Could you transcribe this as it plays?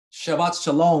Shabbat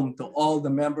Shalom to all the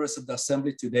members of the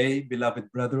assembly today,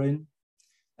 beloved brethren,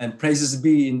 and praises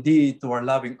be indeed to our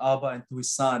loving Abba and to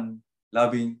his son,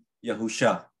 loving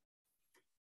Yahusha.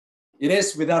 It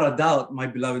is without a doubt, my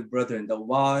beloved brethren, that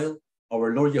while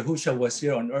our Lord Yahusha was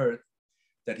here on earth,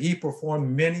 that he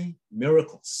performed many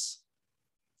miracles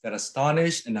that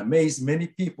astonished and amazed many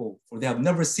people, for they have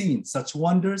never seen such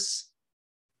wonders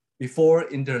before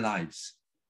in their lives.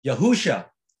 Yahusha,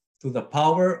 through the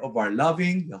power of our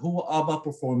loving Yahuwah Abba,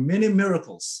 performed many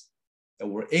miracles that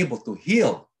were able to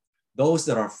heal those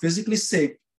that are physically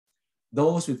sick,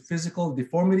 those with physical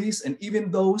deformities, and even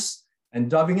those,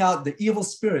 and driving out the evil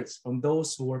spirits from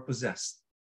those who were possessed.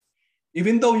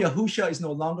 Even though Yahusha is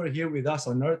no longer here with us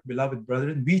on earth, beloved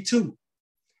brethren, we too,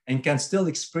 and can still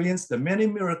experience the many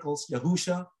miracles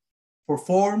Yahusha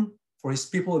performed for his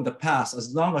people in the past,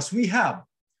 as long as we have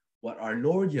what our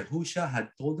Lord Yahusha had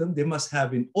told them they must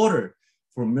have in order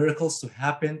for miracles to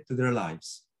happen to their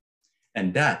lives.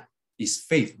 And that is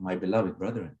faith, my beloved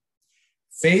brethren.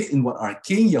 Faith in what our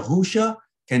King Yahusha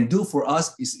can do for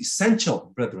us is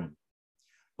essential, brethren.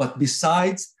 But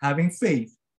besides having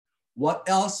faith, what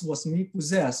else must we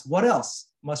possess? What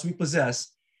else must we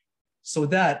possess so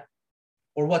that,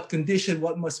 or what condition,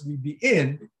 what must we be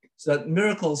in so that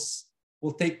miracles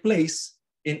will take place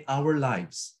in our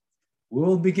lives? We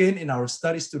will begin in our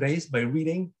studies today by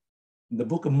reading the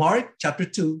book of Mark, chapter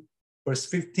 2, verse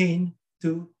 15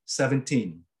 to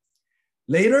 17.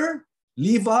 Later,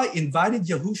 Levi invited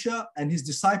Yahusha and his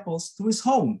disciples to his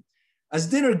home as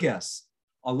dinner guests,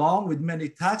 along with many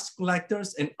tax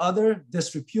collectors and other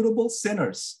disreputable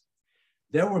sinners.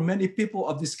 There were many people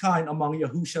of this kind among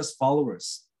Yahusha's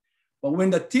followers. But when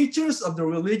the teachers of the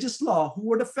religious law, who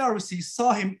were the Pharisees,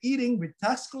 saw him eating with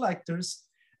tax collectors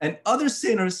and other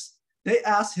sinners, they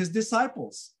asked his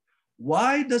disciples,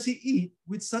 "Why does he eat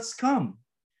with such scum?"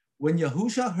 When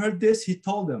Yahusha heard this, he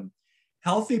told them,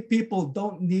 "Healthy people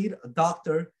don't need a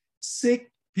doctor,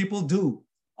 sick people do.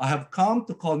 I have come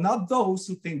to call not those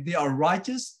who think they are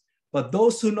righteous, but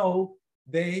those who know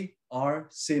they are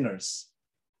sinners."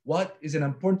 What is an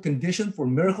important condition for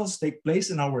miracles to take place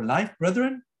in our life,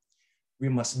 brethren? We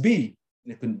must be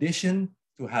in a condition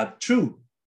to have true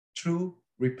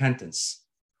repentance.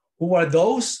 Who are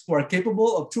those who are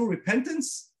capable of true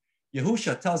repentance?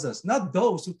 Yahusha tells us, not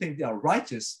those who think they are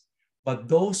righteous, but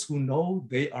those who know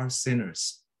they are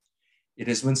sinners. It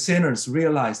is when sinners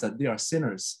realize that they are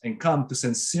sinners and come to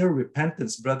sincere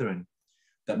repentance, brethren,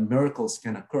 that miracles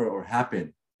can occur or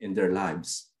happen in their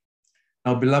lives.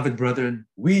 Now, beloved brethren,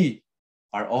 we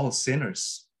are all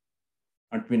sinners,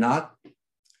 aren't we not?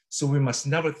 So we must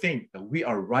never think that we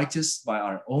are righteous by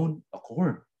our own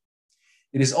accord.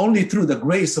 It is only through the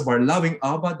grace of our loving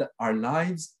Abba that our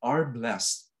lives are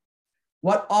blessed.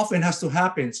 What often has to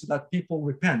happen so that people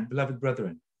repent, beloved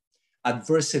brethren?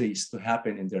 Adversities to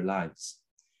happen in their lives.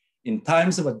 In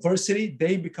times of adversity,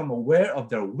 they become aware of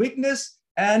their weakness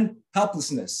and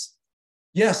helplessness.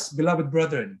 Yes, beloved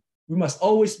brethren, we must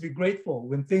always be grateful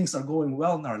when things are going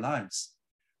well in our lives.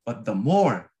 But the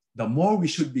more we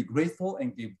should be grateful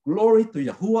and give glory to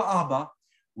Yahuwah Abba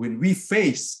when we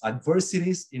face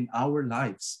adversities in our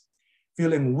lives,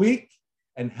 feeling weak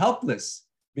and helpless,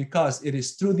 because it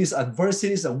is through these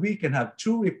adversities that we can have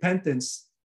true repentance,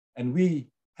 and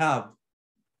we have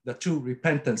the true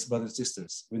repentance, brothers and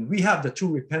sisters. When we have the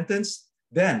true repentance,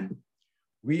 then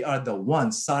we are the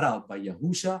ones sought out by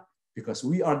Yahusha, because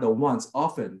we are the ones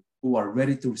often who are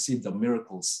ready to receive the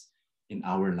miracles in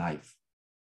our life.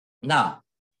 Now,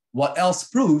 what else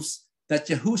proves that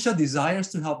Yahusha desires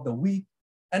to help the weak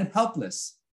and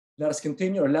helpless? Let us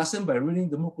continue our lesson by reading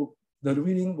the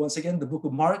book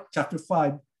of Mark, chapter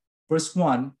 5, verse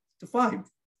 1 to 5.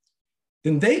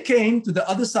 Then they came to the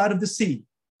other side of the sea,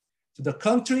 to the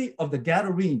country of the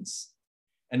Gadarenes.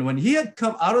 And when he had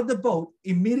come out of the boat,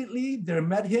 immediately there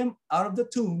met him out of the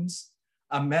tombs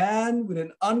a man with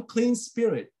an unclean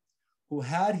spirit, who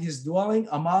had his dwelling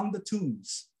among the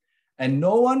tombs. And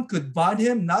no one could bind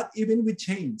him, not even with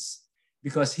chains,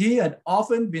 because he had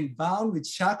often been bound with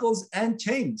shackles and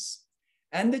chains.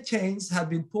 And the chains had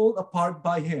been pulled apart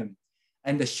by him,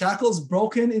 and the shackles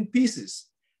broken in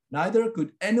pieces. Neither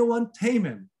could anyone tame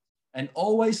him. And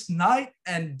always night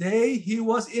and day he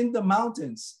was in the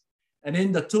mountains and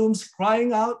in the tombs,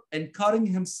 crying out and cutting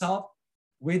himself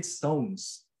with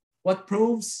stones. What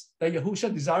proves that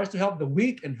Yahusha desires to help the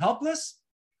weak and helpless?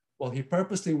 Well, he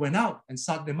purposely went out and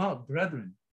sought them out,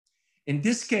 brethren. In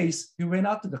this case, he went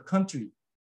out to the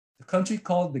country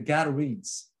called the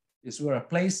Gadarenes. Is where a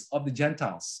place of the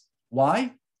Gentiles.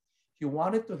 Why? He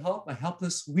wanted to help a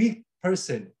helpless, weak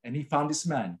person, and he found this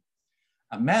man,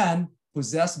 a man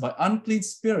possessed by unclean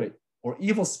spirit, or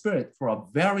evil spirit for a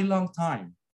very long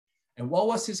time. And what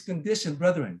was his condition,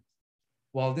 brethren?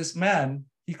 Well, this man,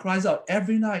 he cries out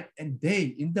every night and day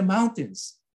in the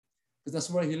mountains, because that's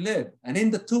where he lived, and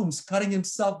in the tombs, cutting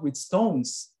himself with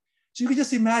stones. So you can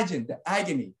just imagine the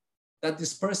agony that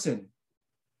this person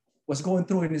was going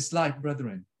through in his life,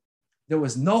 brethren. There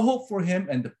was no hope for him,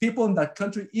 and the people in that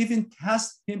country even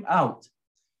cast him out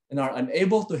and are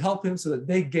unable to help him, so that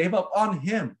they gave up on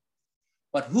him.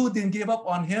 But who didn't give up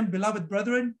on him, beloved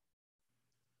brethren?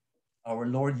 Our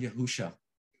Lord Yahushua.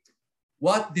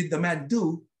 What did the man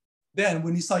do then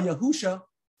when he saw Yahushua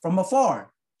from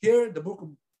afar? Here, the book of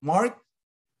Mark,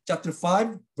 chapter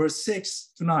 5, verse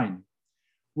 6 to 9.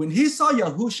 When he saw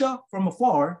Yahushua from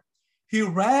afar, he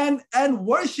ran and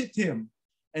worshipped him.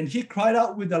 And he cried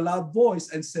out with a loud voice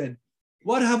and said,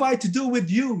 "What have I to do with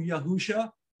you,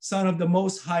 Yahushua, Son of the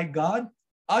Most High God?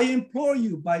 I implore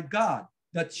you by God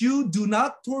that you do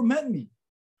not torment me."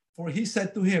 For he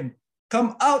said to him,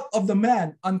 "Come out of the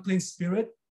man, unclean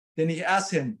spirit." Then he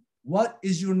asked him, "What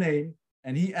is your name?"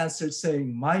 And he answered,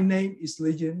 saying, "My name is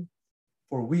Legion,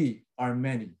 for we are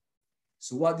many."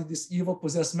 So what did this evil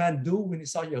possessed man do when he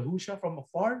saw Yahushua from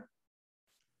afar?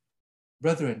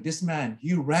 Brethren, this man,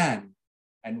 he ran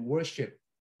and worshiped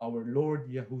our Lord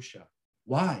Yahushua.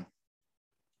 Why?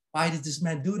 Why did this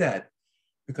man do that?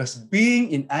 Because being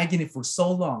in agony for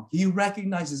so long, he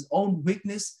recognized his own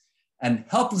weakness and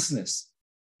helplessness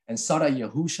and saw that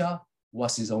Yahushua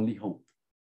was his only hope.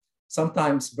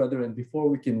 Sometimes, brethren, before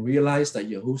we can realize that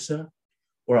Yahushua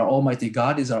or our Almighty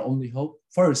God is our only hope,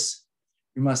 first,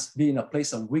 we must be in a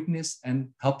place of weakness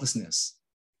and helplessness.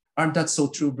 Aren't that so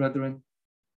true, brethren?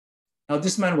 Now,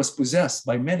 this man was possessed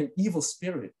by many evil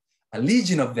spirits, a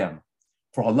legion of them,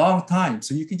 for a long time.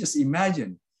 So you can just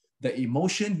imagine the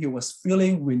emotion he was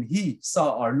feeling when he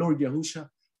saw our Lord Yahushua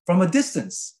from a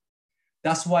distance.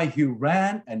 That's why he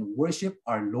ran and worshiped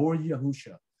our Lord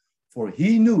Yahushua, for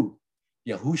he knew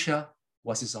Yahushua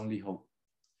was his only hope.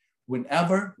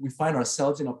 Whenever we find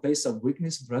ourselves in a place of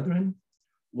weakness, brethren,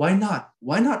 why not?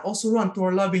 Why not also run to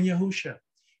our loving Yahushua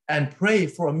and pray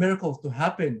for a miracle to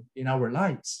happen in our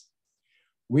lives?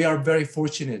 We are very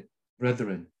fortunate,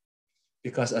 brethren,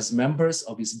 because as members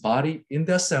of his body in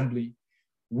the assembly,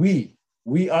 we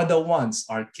are the ones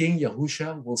our King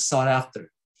Yahushua will sought after.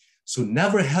 So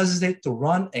never hesitate to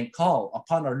run and call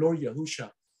upon our Lord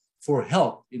Yahushua for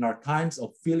help in our times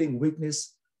of feeling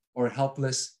weakness or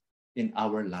helpless in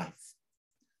our life.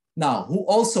 Now, who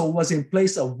also was in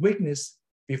place of weakness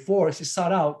before she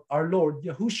sought out our Lord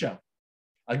Yahushua?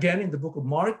 Again, in the book of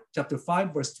Mark, chapter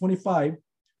 5, verse 25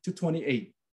 to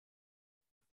 28.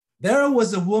 There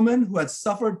was a woman who had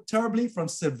suffered terribly from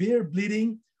severe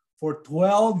bleeding for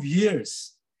 12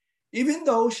 years, even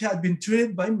though she had been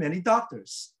treated by many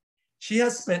doctors. She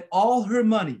had spent all her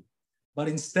money, but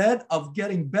instead of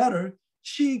getting better,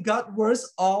 she got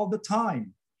worse all the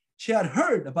time. She had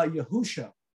heard about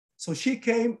Yahushua, so she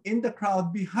came in the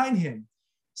crowd behind him,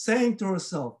 saying to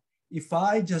herself, "If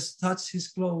I just touch his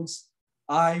clothes,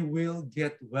 I will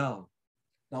get well."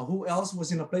 Now, who else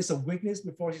was in a place of weakness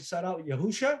before she sought out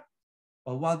Yahushua?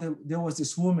 Well, there was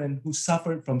this woman who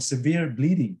suffered from severe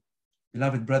bleeding,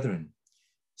 beloved brethren.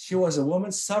 She was a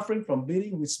woman suffering from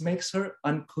bleeding, which makes her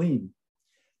unclean.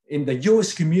 In the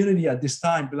Jewish community at this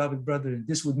time, beloved brethren,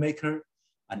 this would make her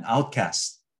an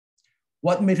outcast.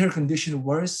 What made her condition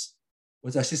worse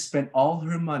was that she spent all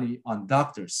her money on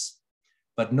doctors,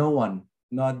 but no one,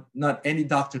 not any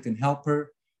doctor can help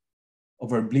her of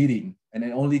her bleeding, and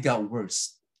it only got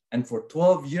worse. And for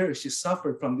 12 years, she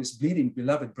suffered from this bleeding,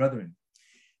 beloved brethren.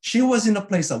 She was in a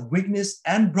place of weakness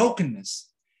and brokenness.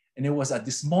 And it was at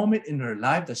this moment in her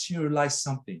life that she realized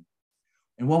something.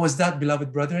 And what was that,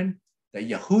 beloved brethren? That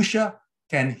Yahushua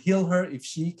can heal her if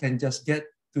she can just get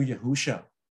to Yahushua.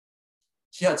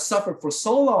 She had suffered for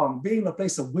so long, being in a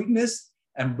place of weakness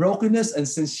and brokenness. And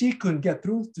since she couldn't get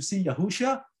through to see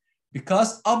Yahushua,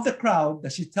 because of the crowd,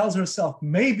 that she tells herself,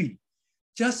 maybe,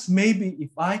 just maybe,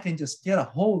 if I can just get a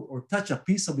hold or touch a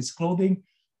piece of his clothing,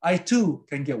 I too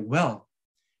can get well.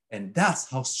 And that's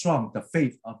how strong the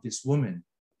faith of this woman,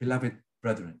 beloved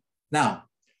brethren. Now,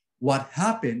 what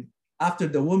happened after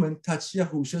the woman touched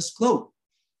Yahushua's cloak?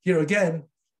 Here again,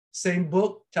 same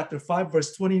book, chapter 5,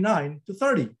 verse 29 to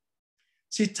 30.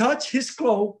 She touched his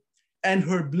cloak and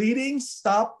her bleeding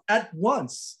stopped at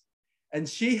once. And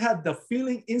she had the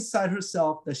feeling inside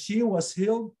herself that she was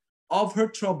healed of her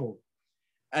trouble.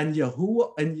 And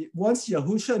once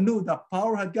Yahushua knew that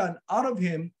power had gone out of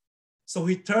him, so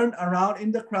he turned around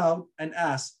in the crowd and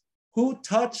asked, "Who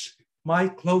touched my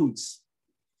clothes?"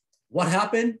 What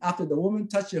happened after the woman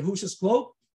touched Yahushua's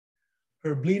cloak?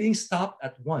 Her bleeding stopped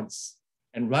at once.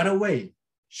 And right away,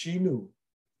 she knew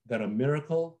that a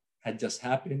miracle had just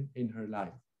happened in her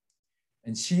life.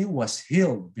 And she was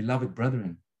healed, beloved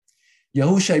brethren.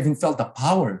 Yahusha even felt the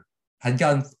power had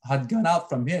gone out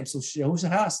from him. So Yahusha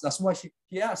asked, that's why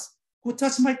he asked, who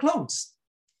touched my clothes?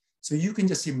 So you can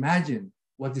just imagine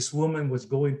what this woman was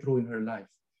going through in her life,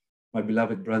 my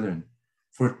beloved brethren.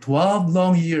 For 12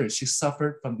 long years, she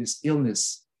suffered from this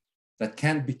illness that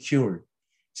can't be cured.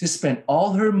 She spent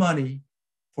all her money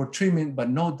for treatment, but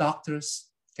no doctors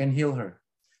can heal her.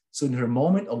 So in her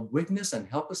moment of weakness and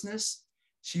helplessness,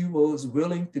 she was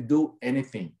willing to do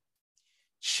anything.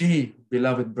 She,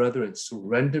 beloved brethren,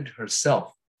 surrendered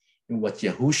herself in what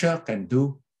Yahusha can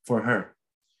do for her.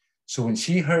 So when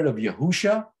she heard of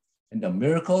Yahusha and the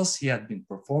miracles he had been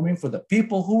performing for the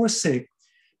people who were sick,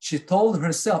 she told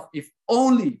herself, if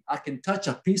only I can touch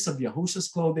a piece of Yahusha's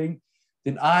clothing,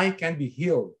 then I can be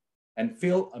healed and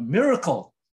feel a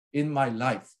miracle in my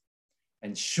life.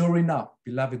 And sure enough,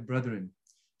 beloved brethren,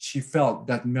 she felt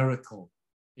that miracle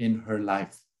in her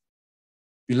life.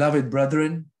 Beloved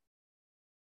brethren,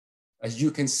 as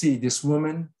you can see, this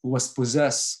woman who was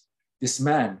possessed, this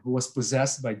man who was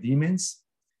possessed by demons,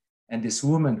 and this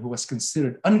woman who was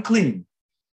considered unclean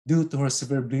due to her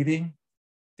severe bleeding,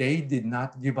 they did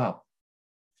not give up.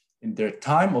 In their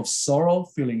time of sorrow,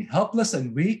 feeling helpless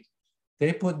and weak,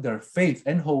 they put their faith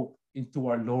and hope into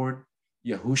our Lord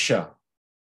Yahusha.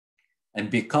 And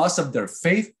because of their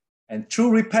faith and true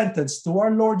repentance to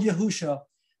our Lord Yahusha,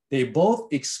 they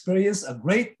both experienced a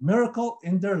great miracle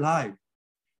in their life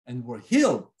and were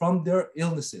healed from their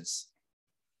illnesses.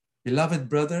 Beloved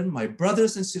brethren, my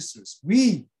brothers and sisters,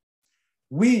 we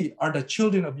are the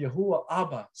children of Yahuwah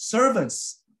Abba,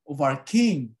 servants of our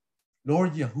King,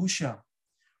 Lord Yahusha.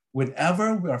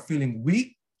 Whenever we are feeling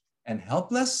weak and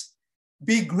helpless,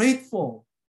 be grateful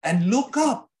and look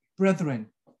up, brethren,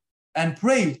 and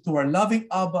pray to our loving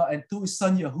Abba and to his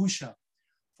son Yahusha.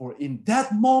 For in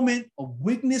that moment of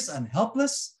weakness and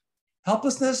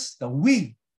helplessness, that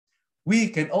we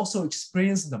can also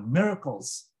experience the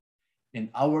miracles in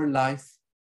our life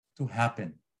to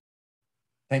happen.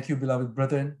 Thank you, beloved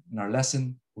brethren, and our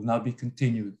lesson will now be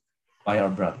continued by our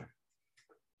brother.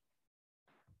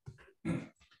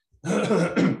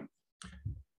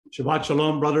 Shabbat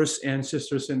Shalom, brothers and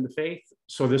sisters in the faith.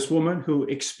 So this woman who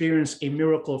experienced a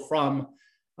miracle from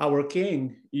our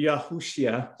King,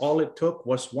 Yahushua, all it took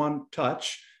was one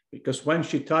touch, because when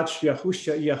she touched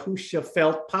Yahusha, Yahusha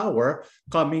felt power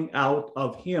coming out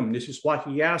of him. This is what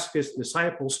he asked his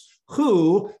disciples,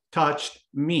 who touched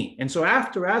me? And so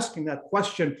after asking that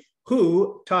question,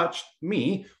 who touched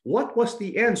me? What was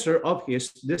the answer of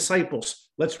his disciples?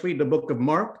 Let's read the book of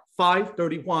Mark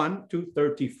 5:31 to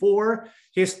 34.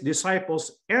 His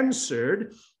disciples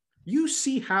answered, you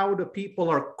see how the people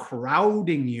are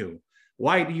crowding you.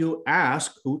 Why do you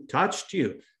ask who touched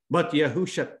you? But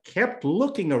Yahusha kept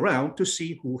looking around to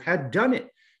see who had done it.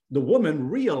 The woman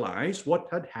realized what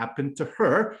had happened to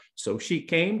her, so she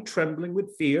came trembling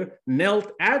with fear,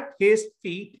 knelt at his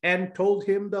feet, and told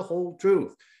him the whole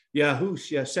truth.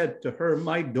 Yahusha said to her,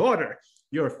 my daughter,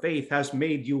 your faith has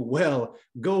made you well.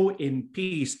 Go in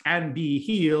peace and be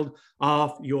healed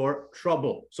of your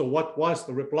trouble. So what was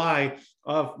the reply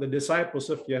of the disciples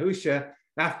of Yahusha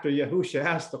after Yahusha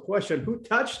asked the question, who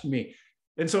touched me?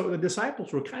 And so the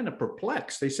disciples were kind of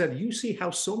perplexed. They said, you see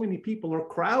how so many people are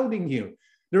crowding you.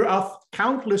 There are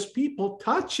countless people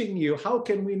touching you. How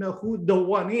can we know who the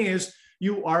one is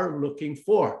you are looking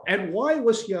for? And why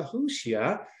was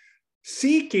Yahusha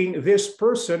seeking this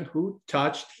person who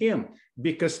touched him?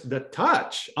 Because the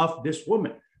touch of this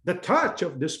woman, the touch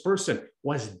of this person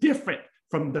was different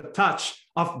from the touch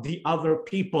of the other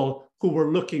people who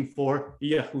were looking for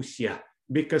Yahusha.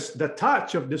 Because the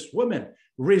touch of this woman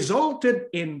resulted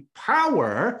in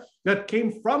power that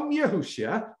came from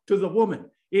Yahusha to the woman.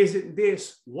 Isn't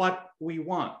this what we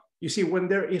want? You see, when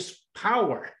there is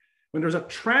power, when there's a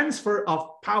transfer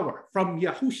of power from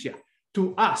Yahusha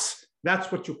to us,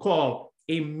 that's what you call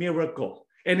a miracle.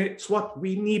 And it's what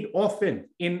we need often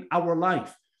in our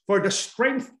life, for the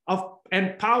strength of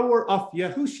and power of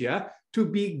Yahusha to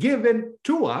be given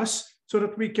to us so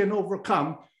that we can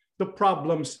overcome the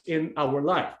problems in our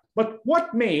life. But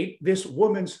what made this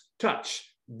woman's touch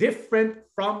different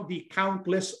from the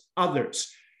countless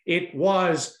others? It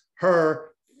was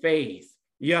her faith.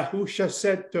 Yahusha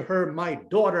said to her, my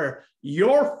daughter,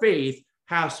 your faith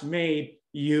has made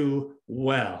you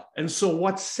well. And so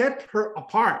what set her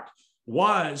apart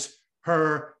was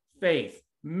her faith.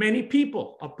 Many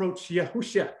people approach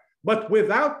Yahusha, but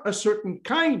without a certain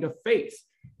kind of faith,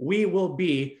 we will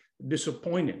be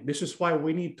disappointed. This is why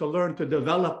we need to learn to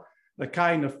develop the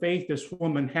kind of faith this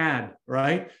woman had,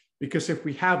 right? Because if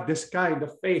we have this kind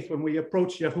of faith, when we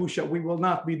approach Yahushua, we will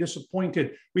not be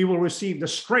disappointed. We will receive the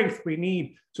strength we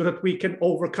need so that we can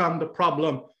overcome the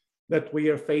problem that we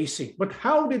are facing. But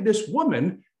how did this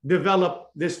woman develop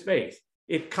this faith?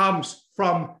 It comes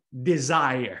from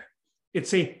desire.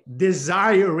 It's a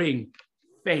desiring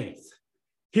faith.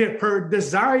 Here, her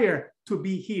desire to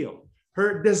be healed.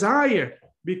 Her desire,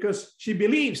 because she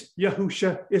believes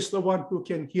Yahushua is the one who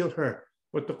can heal her.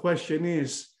 But the question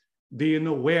is, do you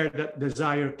know where that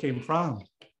desire came from?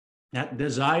 That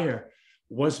desire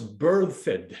was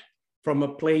birthed from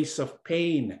a place of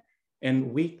pain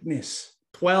and weakness.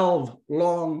 12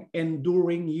 long,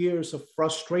 enduring years of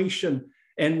frustration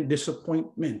and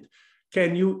disappointment.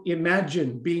 Can you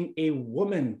imagine being a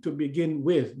woman to begin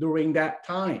with during that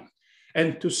time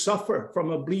and to suffer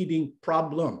from a bleeding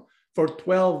problem for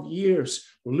 12 years,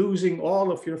 losing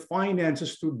all of your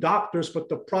finances to doctors, but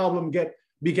the problem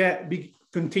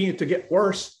continue to get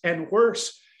worse and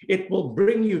worse? It will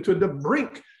bring you to the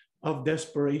brink of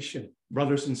desperation.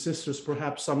 Brothers and sisters,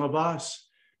 perhaps some of us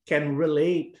can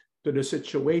relate to the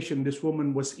situation this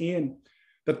woman was in,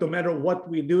 that no matter what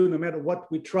we do, no matter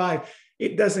what we try,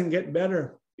 it doesn't get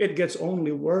better. It gets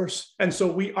only worse. And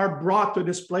so we are brought to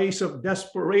this place of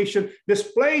desperation, this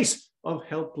place of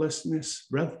helplessness.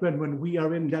 Brethren, when we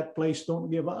are in that place,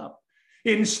 don't give up.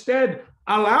 Instead,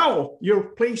 allow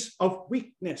your place of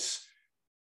weakness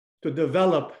to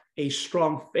develop a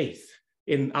strong faith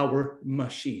in our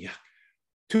Mashiach,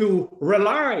 to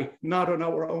rely not on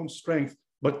our own strength,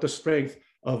 but the strength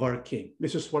of our King.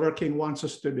 This is what our King wants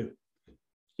us to do.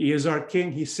 He is our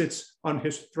King. He sits on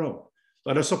his throne.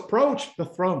 Let us approach the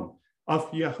throne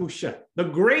of Yahushua, the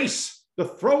grace, the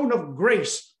throne of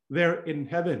grace there in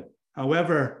heaven.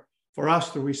 However, for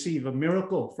us to receive a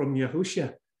miracle from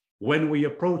Yahushua, when we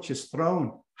approach his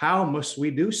throne, how must we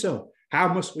do so? How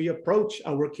must we approach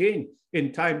our King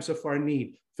in times of our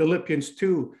need? Philippians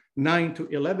 2,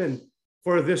 9-11.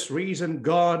 For this reason,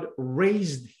 God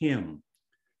raised him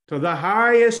to the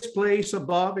highest place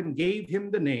above and gave him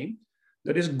the name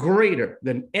that is greater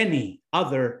than any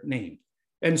other name.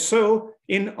 And so,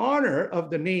 in honor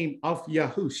of the name of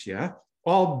Yahushua,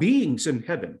 all beings in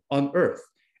heaven, on earth,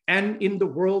 and in the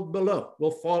world below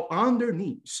will fall on their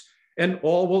knees, and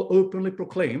all will openly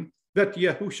proclaim that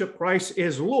Yahushua Christ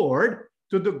is Lord,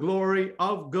 to the glory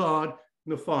of God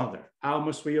the Father. How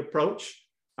must we approach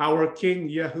our King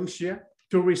Yahushua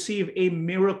to receive a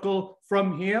miracle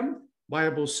from him?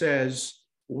 Bible says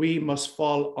we must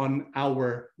fall on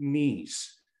our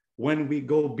knees when we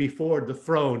go before the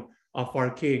throne of our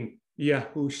King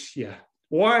Yahushua.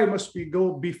 Why must we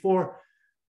go before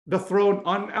the throne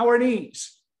on our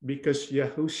knees? Because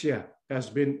Yahushua has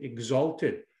been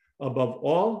exalted above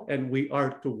all, and we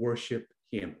are to worship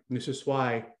him. This is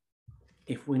why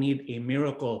if we need a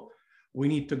miracle, we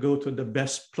need to go to the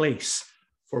best place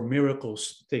for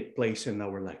miracles to take place in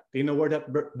our life. Do you know where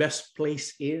that best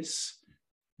place is?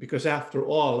 Because after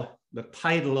all, the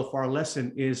title of our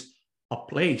lesson is A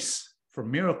Place for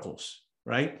Miracles,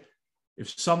 right? If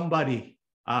somebody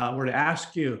were to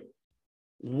ask you,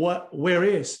 where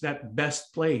is that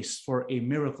best place for a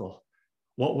miracle?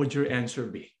 What would your answer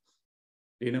be?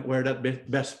 Do you know where that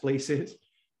best place is?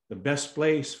 The best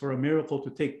place for a miracle to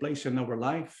take place in our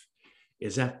life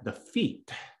is at the feet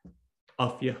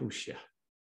of Yahushua.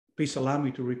 Please allow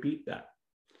me to repeat that.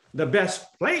 The best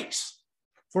place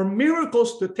for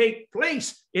miracles to take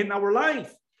place in our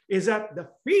life is at the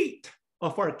feet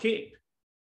of our King,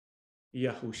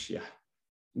 Yahushua.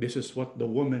 This is what the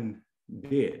woman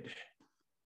did.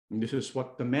 And this is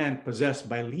what the man possessed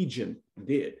by Legion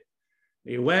did.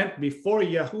 They went before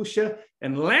Yahushua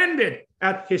and landed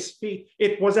at his feet.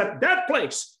 It was at that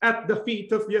place, at the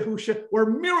feet of Yahushua, where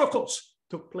miracles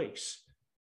took place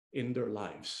in their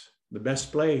lives. The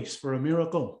best place for a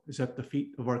miracle is at the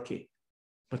feet of our King.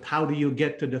 But how do you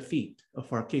get to the feet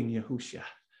of our King Yahushua?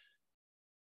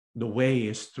 The way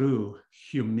is through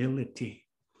humility.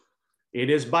 It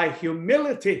is by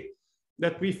humility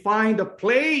that we find a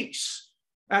place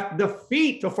at the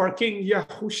feet of our King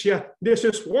Yahushua. This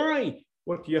is why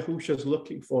what Yahushua is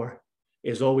looking for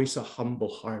is always a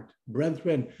humble heart.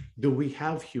 Brethren, do we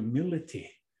have humility?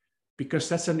 Because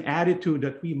that's an attitude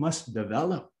that we must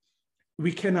develop.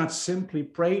 We cannot simply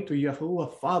pray to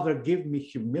Yahuwah, Father, give me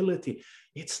humility.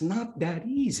 It's not that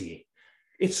easy.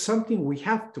 It's something we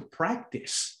have to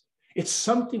practice. It's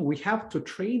something we have to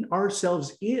train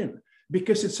ourselves in,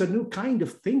 because it's a new kind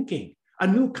of thinking, a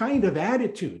new kind of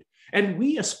attitude. And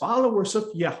we as followers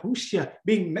of Yahushua,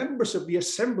 being members of the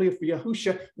assembly of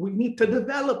Yahushua, we need to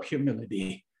develop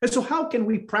humility. And so how can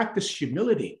we practice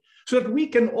humility so that we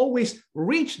can always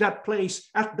reach that place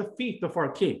at the feet of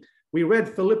our King? We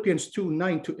read Philippians 2,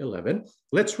 9 to 11.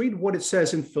 Let's read what it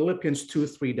says in Philippians 2,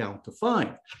 3 down to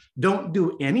 5. Don't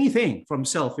do anything from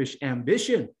selfish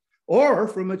ambition or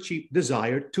from a cheap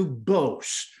desire to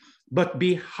boast, but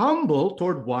be humble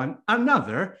toward one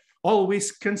another,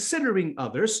 always considering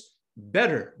others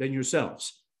better than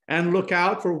yourselves. And look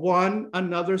out for one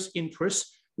another's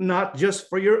interests, not just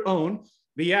for your own.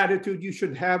 The attitude you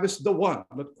should have is the one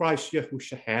that Christ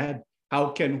Yahushua had.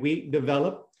 How can we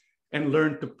develop and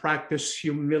learn to practice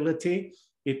humility?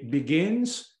 It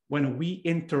begins when we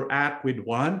interact with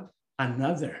one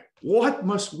another. What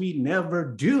must we never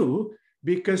do?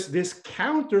 Because this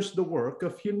counters the work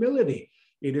of humility.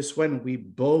 It is when we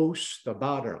boast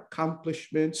about our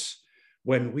accomplishments,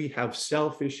 when we have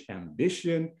selfish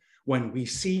ambition, when we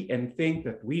see and think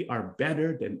that we are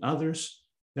better than others.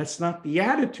 That's not the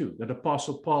attitude that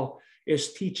Apostle Paul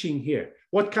is teaching here.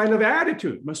 What kind of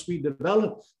attitude must we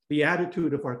develop? The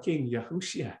attitude of our King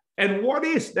Yahushua. And what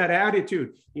is that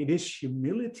attitude? It is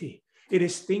humility. It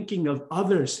is thinking of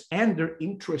others and their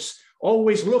interests,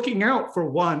 always looking out for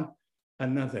one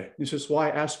another. This is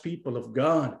why, as people of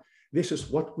God, this is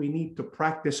what we need to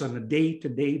practice on a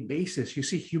day-to-day basis. You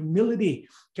see, humility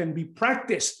can be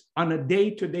practiced on a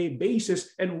day-to-day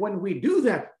basis. And when we do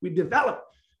that, we develop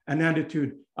an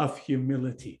attitude of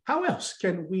humility. How else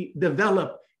can we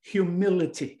develop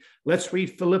humility? Let's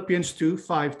read Philippians 2,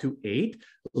 5 to 8.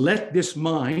 Let this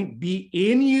mind be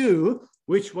in you,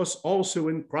 which was also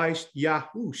in Christ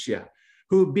Yahushua,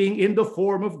 who being in the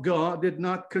form of God did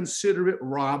not consider it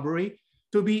robbery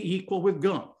to be equal with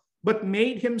God, but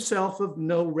made himself of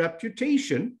no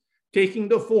reputation, taking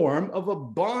the form of a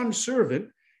bondservant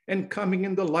and coming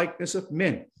in the likeness of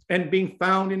men. And being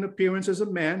found in appearance as a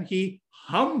man, he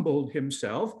humbled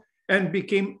himself and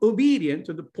became obedient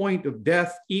to the point of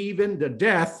death, even the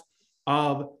death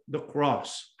of the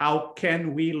cross. How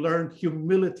can we learn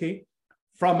humility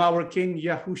from our King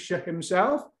Yahushua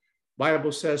himself?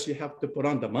 Bible says you have to put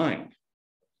on the mind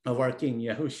of our King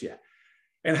Yahushua.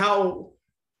 And how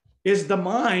is the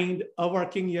mind of our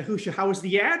King Yahushua? How is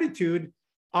the attitude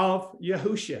of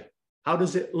Yahushua? How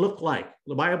does it look like?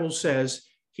 The Bible says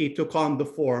he took on the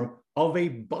form of a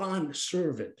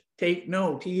bondservant. Take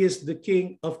note, he is the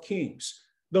King of Kings,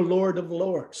 the Lord of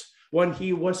Lords. When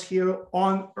he was here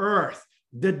on earth,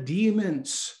 the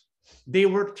demons, they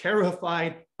were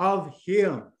terrified of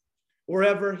him.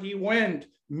 Wherever he went,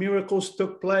 miracles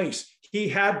took place. He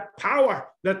had power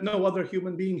that no other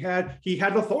human being had. He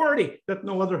had authority that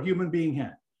no other human being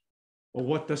had. Well,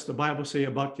 what does the Bible say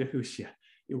about Yahushua?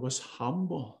 It was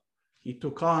humble. He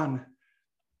took on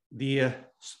the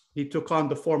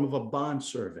form of a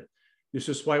bondservant. This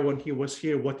is why when he was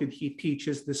here, what did he teach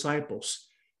his disciples?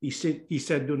 He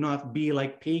said, do not be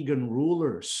like pagan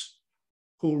rulers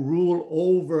who rule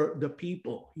over the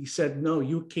people. He said, no,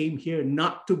 you came here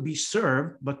not to be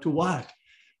served, but to what?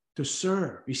 To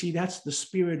serve. You see, that's the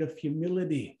spirit of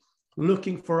humility,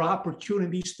 looking for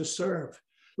opportunities to serve,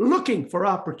 looking for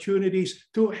opportunities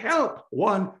to help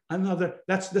one another.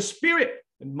 That's the spirit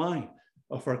and mind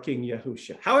of our King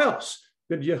Yahushua. How else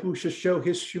did Yahushua show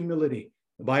his humility?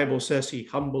 The Bible says he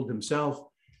humbled himself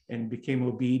and became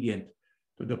obedient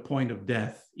to the point of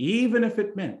death, even if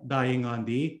it meant dying on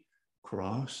the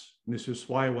cross. This is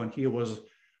why when he was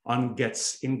in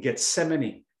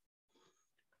Gethsemane,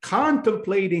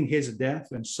 contemplating his death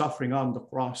and suffering on the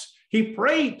cross, he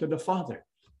prayed to the Father.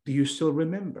 Do you still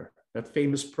remember that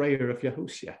famous prayer of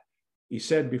Yahushua? He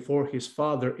said before his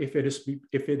Father, if it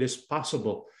is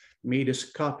possible, may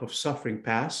this cup of suffering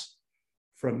pass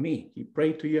from me. He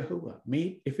prayed to Yahuwah,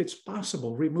 may, if it's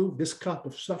possible, remove this cup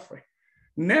of suffering.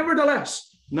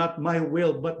 Nevertheless, not my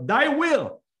will, but thy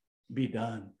will be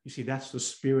done. You see, that's the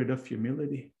spirit of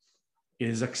humility. It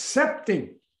is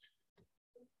accepting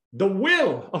the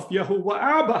will of Yahuwah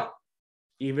Abba,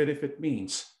 even if it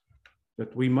means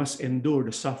that we must endure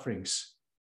the sufferings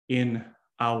in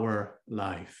our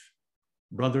life.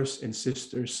 Brothers and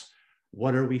sisters,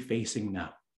 what are we facing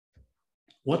now?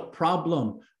 What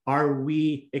problem are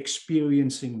we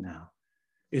experiencing now?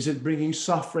 Is it bringing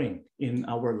suffering in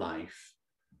our life?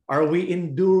 Are we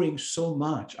enduring so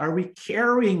much? Are we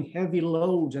carrying heavy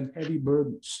loads and heavy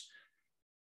burdens?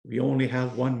 We only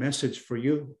have one message for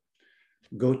you.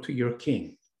 Go to your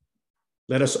King.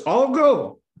 Let us all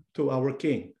go to our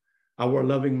King, our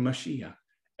loving Mashiach,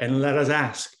 and let us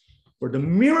ask for the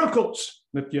miracles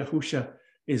that Yahushua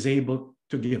is able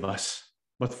to give us.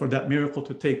 But for that miracle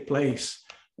to take place,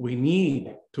 we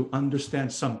need to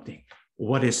understand something.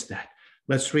 What is that?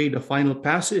 Let's read the final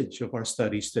passage of our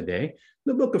studies today,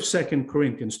 the book of 2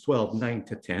 Corinthians 12, 9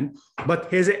 to 10. But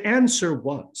his answer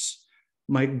was,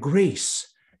 my grace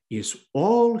is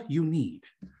all you need,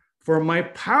 For my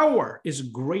power is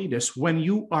greatest when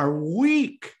you are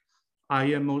weak. I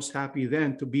am most happy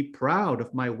then to be proud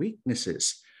of my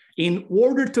weaknesses, in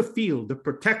order to feel the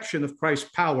protection of Christ's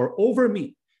power over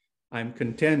me. I'm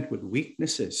content with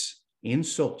weaknesses,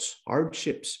 insults,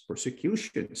 hardships,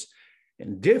 persecutions,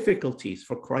 and difficulties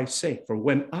for Christ's sake. For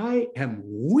when I am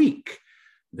weak,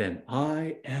 then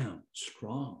I am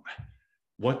strong.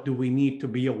 What do we need to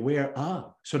be aware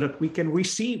of so that we can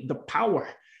receive the power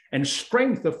and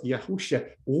strength of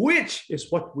Yahushua, which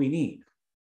is what we need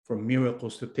for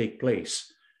miracles to take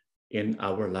place in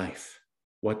our life?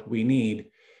 What we need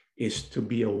is to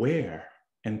be aware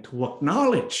and to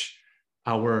acknowledge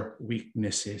our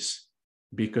weaknesses,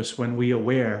 because when we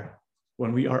are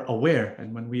aware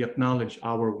and when we acknowledge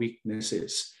our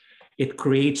weaknesses, it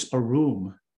creates a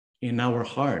room in our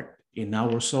heart, in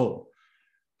our soul,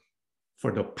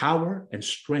 for the power and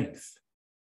strength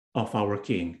of our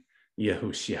King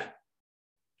Yahushua.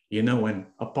 You know, when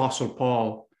Apostle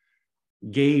Paul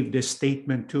gave this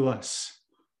statement to us,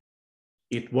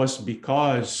 it was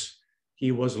because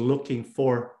he was looking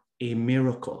for a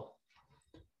miracle.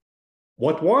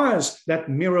 What was that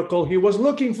miracle he was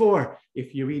looking for?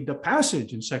 If you read the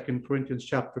passage in 2 Corinthians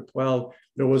chapter 12,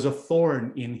 there was a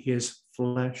thorn in his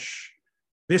flesh.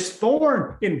 This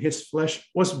thorn in his flesh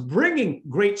was bringing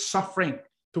great suffering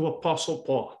to Apostle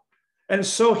Paul. And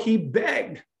so he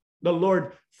begged the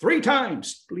Lord 3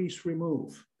 times, please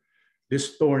remove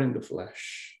this thorn in the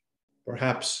flesh.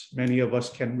 Perhaps many of us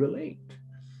can relate.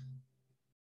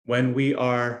 When we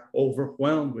are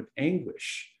overwhelmed with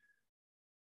anguish,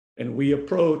 and we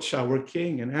approach our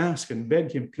King and ask and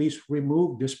beg him, please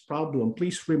remove this problem.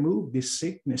 Please remove this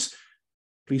sickness.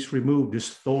 Please remove this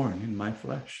thorn in my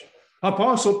flesh.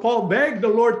 Apostle Paul begged the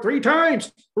Lord 3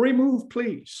 times, remove,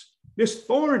 please, this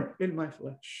thorn in my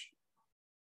flesh.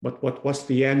 But what was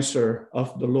the answer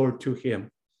of the Lord to him?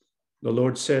 The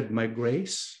Lord said, my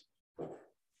grace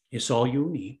is all you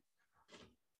need,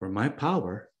 for my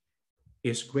power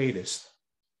is greatest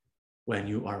when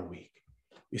you are weak.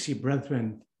 You see,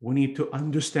 brethren, we need to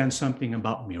understand something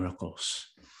about miracles.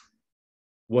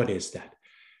 What is that?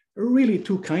 There are really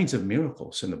 2 kinds of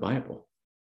miracles in the Bible.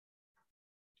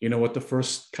 You know what the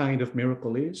first kind of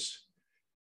miracle is?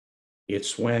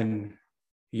 It's when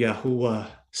Yahuwah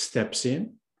steps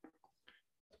in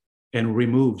and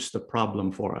removes the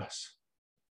problem for us,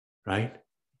 right?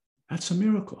 That's a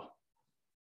miracle.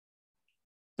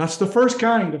 That's the first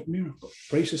kind of miracle.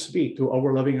 Praises be to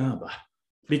our loving Abba.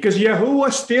 Because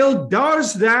Yahuwah still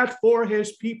does that for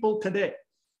his people today.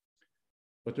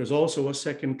 But there's also a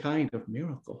second kind of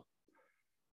miracle.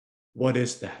 What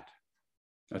is that?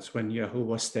 That's when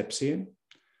Yahuwah steps in,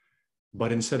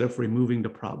 but instead of removing the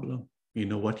problem, you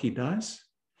know what he does?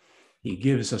 He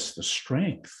gives us the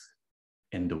strength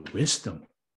and the wisdom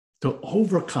to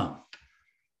overcome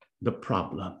the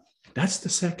problem. That's the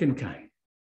second kind.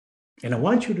 And I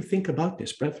want you to think about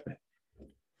this, brethren.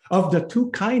 Of the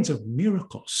 2 kinds of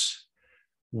miracles,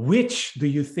 which do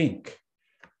you think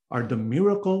are the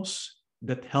miracles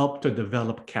that help to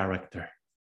develop character?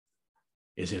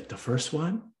 Is it the first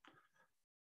one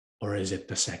or is it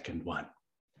the second one?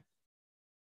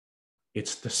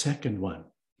 It's the second one,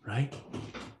 right?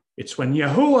 It's when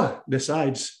Yahuwah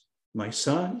decides, my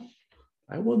son,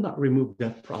 I will not remove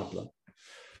that problem,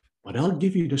 but I'll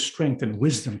give you the strength and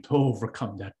wisdom to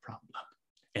overcome that problem.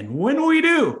 And when we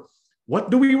do, what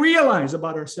do we realize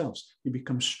about ourselves? We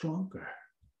become stronger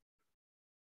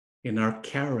in our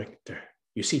character.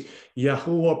 You see,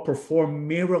 Yahuwah performed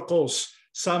miracles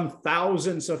some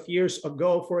thousands of years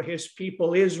ago for his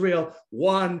people Israel,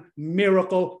 one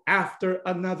miracle after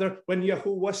another. When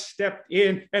Yahuwah stepped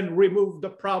in and removed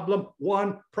the problem,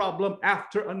 one problem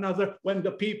after another. When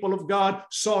the people of God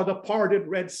saw the parted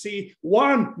Red Sea,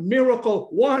 one miracle,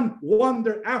 one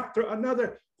wonder after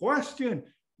another. Question: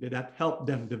 did that help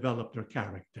them develop their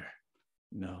character?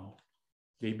 No,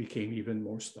 they became even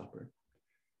more stubborn.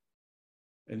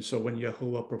 And so when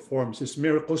Yahuwah performs his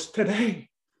miracles today,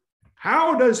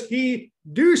 how does he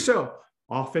do so?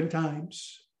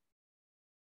 Oftentimes,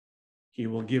 he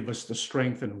will give us the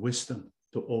strength and wisdom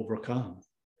to overcome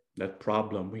that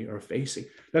problem we are facing,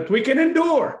 that we can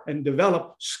endure and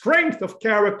develop strength of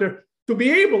character to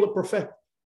be able to perfect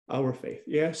our faith.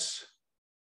 Yes,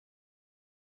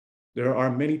 there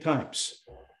are many times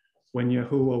when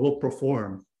Yahuwah will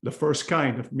perform the first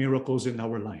kind of miracles in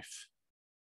our life.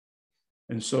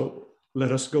 And so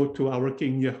let us go to our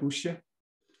King Yahushua.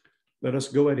 Let us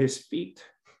go at his feet,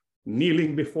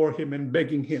 kneeling before him and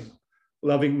begging him,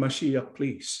 loving Mashiach,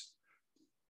 please,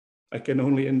 I can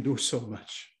only endure so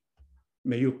much.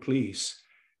 May you please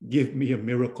give me a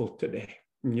miracle today.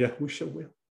 And Yahushua will.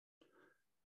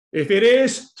 If it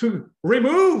is to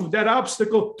remove that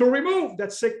obstacle, to remove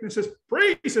that sicknesses,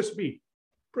 praises be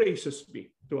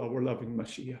to our loving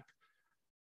Mashiach.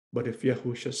 But if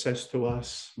Yahusha says to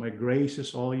us, my grace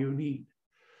is all you need,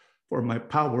 for my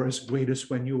power is greatest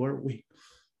when you are weak,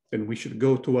 then we should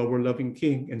go to our loving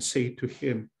King and say to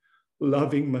him,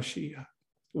 loving Mashiach,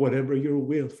 whatever your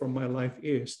will for my life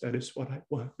is, that is what I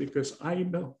want, because I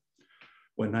know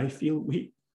when I feel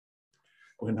weak,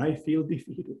 when I feel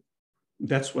defeated,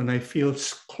 that's when I feel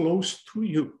close to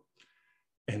you.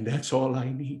 And that's all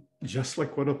I need. Just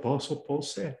like what Apostle Paul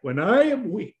said, when I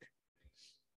am weak,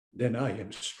 then I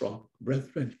am strong.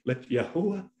 Brethren, let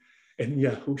Yahuwah and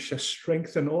Yahusha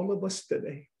strengthen all of us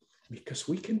today, because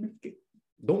we can make it.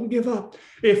 Don't give up.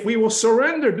 If we will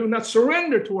surrender, do not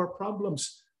surrender to our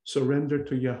problems. Surrender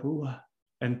to Yahuwah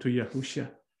and to Yahusha,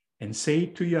 and say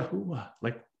to Yahuwah,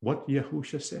 like what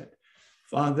Yahusha said,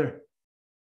 Father,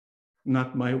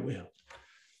 not my will,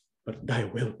 but thy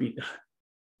will be done.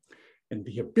 And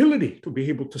the ability to be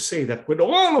able to say that with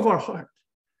all of our heart,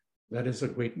 that is a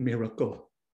great miracle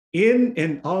in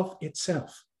and of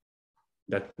itself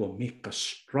that will make us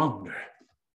stronger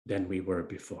than we were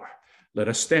before. Let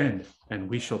us stand and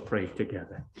we shall pray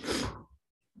together.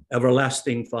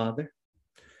 Everlasting Father,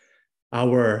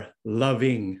 our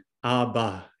loving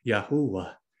Abba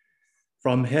Yahuwah,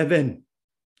 from heaven,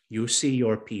 you see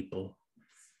your people.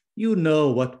 You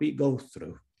know what we go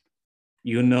through.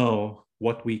 You know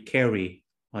what we carry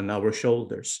on our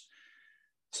shoulders.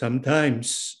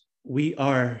 Sometimes we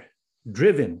are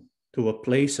driven to a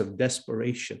place of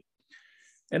desperation.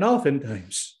 And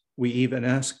oftentimes we even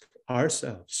ask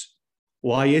ourselves,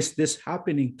 why is this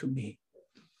happening to me?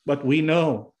 But we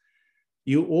know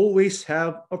you always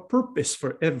have a purpose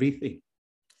for everything.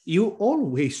 You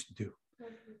always do.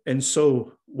 And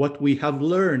so what we have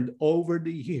learned over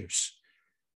the years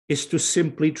is to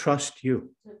simply trust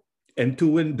you and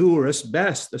to endure as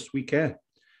best as we can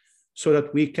so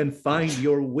that we can find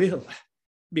your will.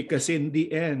 Because in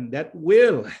the end, that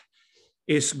will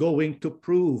is going to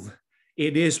prove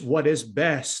it is what is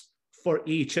best for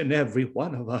each and every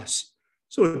one of us.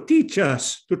 So teach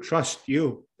us to trust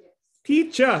you.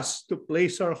 Teach us to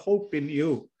place our hope in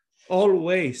you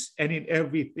always and in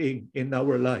everything in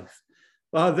our life.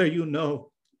 Father, you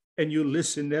know, and you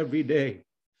listen every day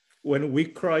when we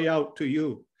cry out to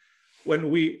you, when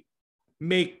we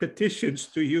make petitions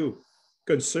to you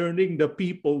concerning the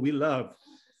people we love,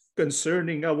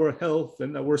 concerning our health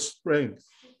and our strength,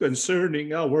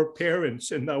 concerning our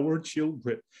parents and our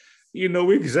children. You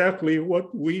know exactly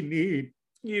what we need.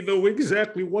 You know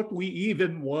exactly what we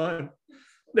even want.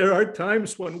 There are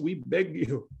times when we beg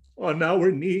you on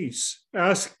our knees,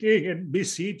 asking and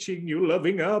beseeching you,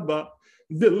 loving Abba,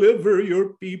 deliver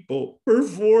your people,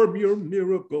 perform your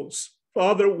miracles.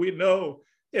 Father, we know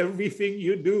everything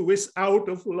you do is out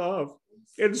of love.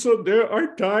 And so there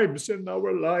are times in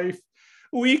our life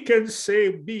we can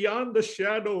say beyond the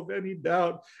shadow of any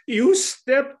doubt, you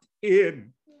stepped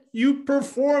in, you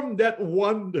performed that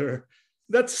wonder,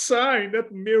 that sign,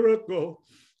 that miracle,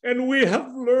 and we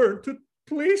have learned to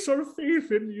place our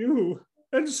faith in you.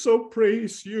 And so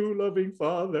praise you, loving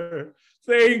Father.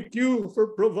 Thank you for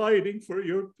providing for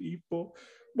your people.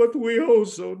 But we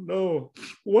also know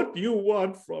what you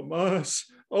want from us.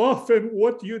 Often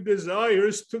what you desire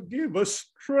is to give us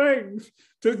strength,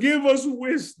 to give us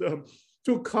wisdom,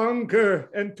 to conquer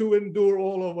and to endure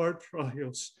all of our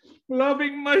trials.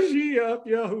 Loving Mashiach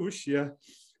Yahushua,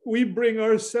 we bring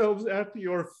ourselves at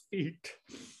your feet,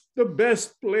 the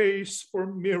best place for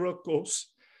miracles.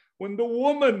 When the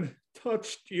woman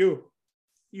touched you,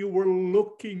 you were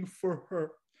looking for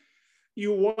her.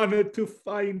 You wanted to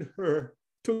find her,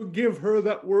 to give her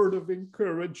that word of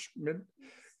encouragement.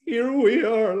 Here we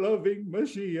are, loving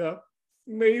Mashiach.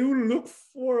 May you look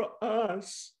for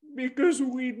us because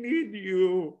we need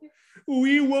you.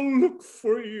 We will look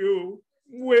for you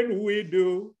when we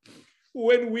do,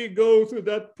 when we go to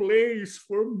that place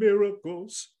for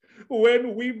miracles,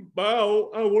 when we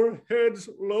bow our heads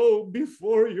low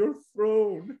before your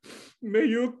throne. May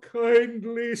you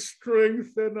kindly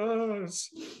strengthen us.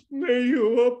 May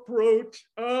you approach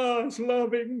us,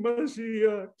 loving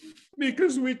Mashiach,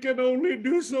 because we can only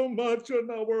do so much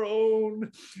on our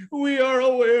own. We are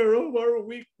aware of our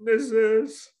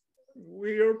weaknesses.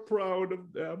 We are proud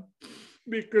of them,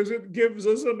 because it gives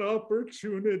us an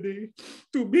opportunity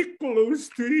to be close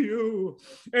to you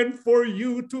and for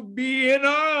you to be in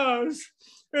us.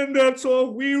 And that's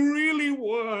all we really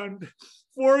want,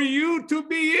 for you to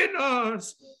be in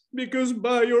us, because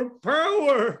by your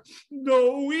power,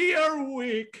 though we are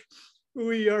weak,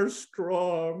 we are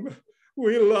strong.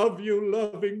 We love you,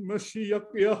 loving Mashiach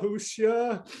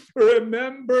Yahushua.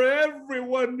 Remember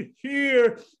everyone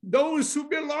here, those who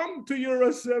belong to your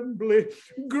assembly.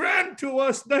 Grant to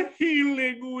us the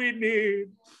healing we need.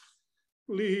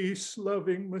 Please,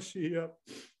 loving Mashiach,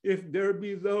 if there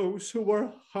be those who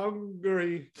are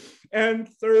hungry and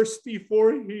thirsty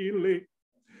for healing,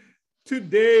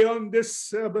 today on this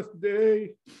Sabbath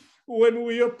day, when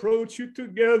we approach you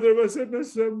together as an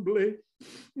assembly,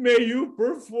 may you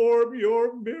perform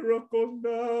your miracle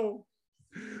now.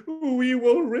 We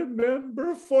will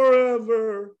remember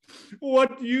forever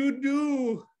what you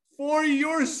do for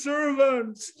your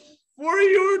servants, for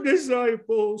your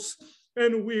disciples,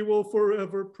 and we will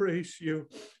forever praise you.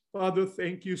 Father,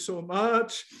 thank you so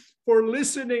much for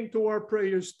listening to our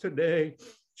prayers today.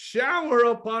 Shower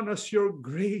upon us your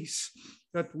grace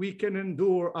that we can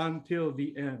endure until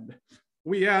the end.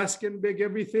 We ask and beg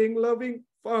everything, loving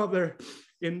Father,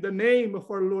 in the name of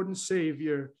our Lord and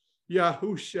Savior,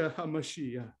 Yahushua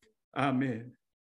HaMashiach. Amen.